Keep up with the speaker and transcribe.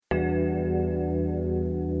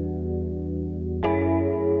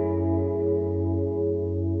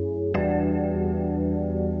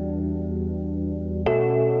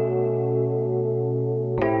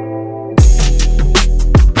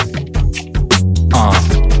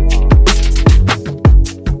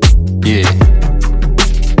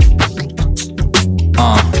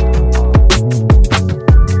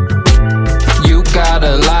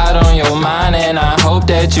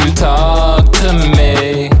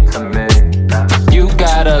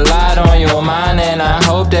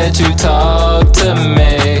that you talk to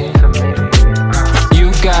me.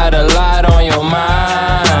 You got a lot on your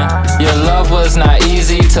mind. Your love was not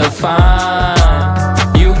easy to find.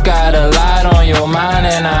 You got a lot on your mind,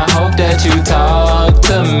 and I hope that you talk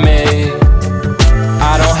to me.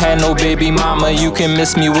 I don't have no baby mama, you can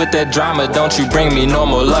miss me with that drama. Don't you bring me no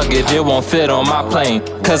more luggage, it won't fit on my plane.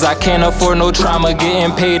 Cause I can't afford no trauma,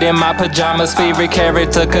 getting paid in my pajamas. Favorite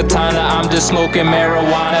character, Katana, I'm just smoking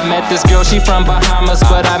marijuana. Met this girl, she from Bahamas,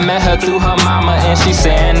 but I met her through her mama. And she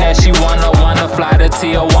saying that she wanna fly to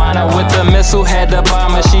Tijuana. With the missile, had the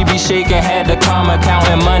bomber, she be shaking, had the karma.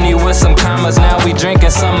 Counting money with some commas, now we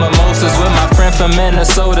drinking some mimosas. With my friend from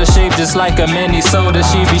Minnesota, shaped just like a mini soda.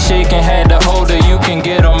 She be shaking, had to hold her, you can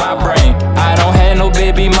get on my brain. I don't have no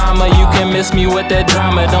baby mama, you can miss me with that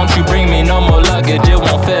drama. Don't you bring me no more luggage, it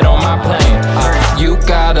won't fit on my plane. You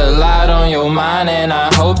got a lot on your mind, and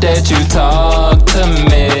I hope that you talk to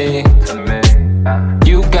me.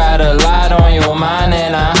 You got a lot on your mind,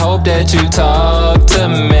 and I hope that you talk to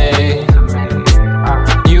me.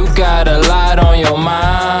 You got a lot on your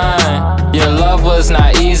mind. Your love was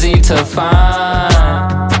not easy to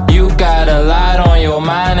find. You got a lot on your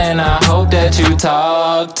mind, and I hope that you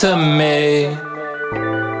talk to me.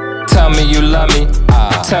 Tell me you love me,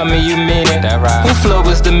 tell me you mean it. Who flow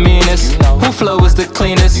is the meanest? Who flow is the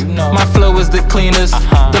cleanest? My flow is the cleanest.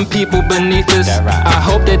 Them people beneath us, I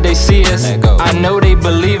hope that they see us. I know they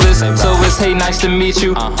believe us, so it's hey, nice to meet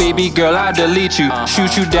you. Baby girl, I'll delete you,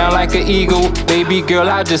 shoot you down like an eagle. Baby girl,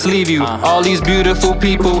 I'll just leave you. All these beautiful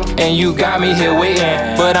people, and you got me here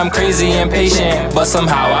waiting. But I'm crazy impatient, but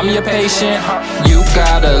somehow I'm your patient. You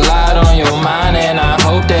got a lot on your mind, and I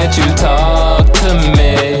hope that you talk to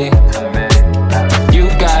me. You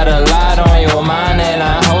got a lot on your mind, and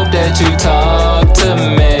I hope that you talk to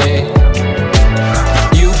me.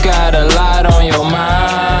 You got a lot on your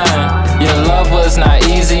mind. Your love was not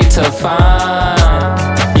easy to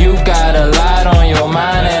find. You got a lot on your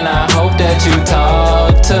mind, and I hope that you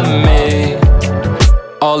talk to me.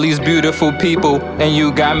 All these beautiful people, and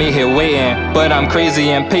you got me here waiting. But I'm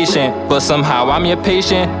crazy impatient, but somehow I'm your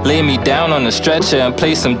patient. Lay me down on the stretcher and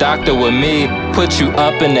play some doctor with me. Put you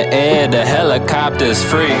up in the air, the helicopter's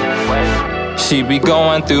free. She be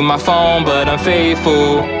going through my phone, but I'm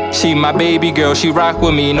faithful. She my baby girl, she rock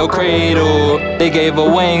with me, no cradle. They gave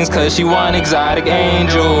her wings cause she one exotic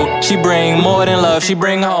angel. She bring more than love, she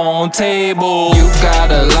bring her own table. You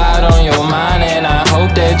got a lot on your mind, and I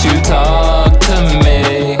hope that you talk to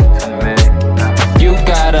me. You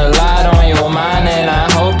got a lot on your mind, and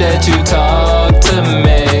I hope that you talk to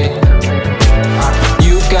me.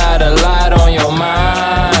 You got a lot on your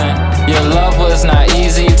mind. Your love was not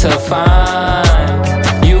easy to find.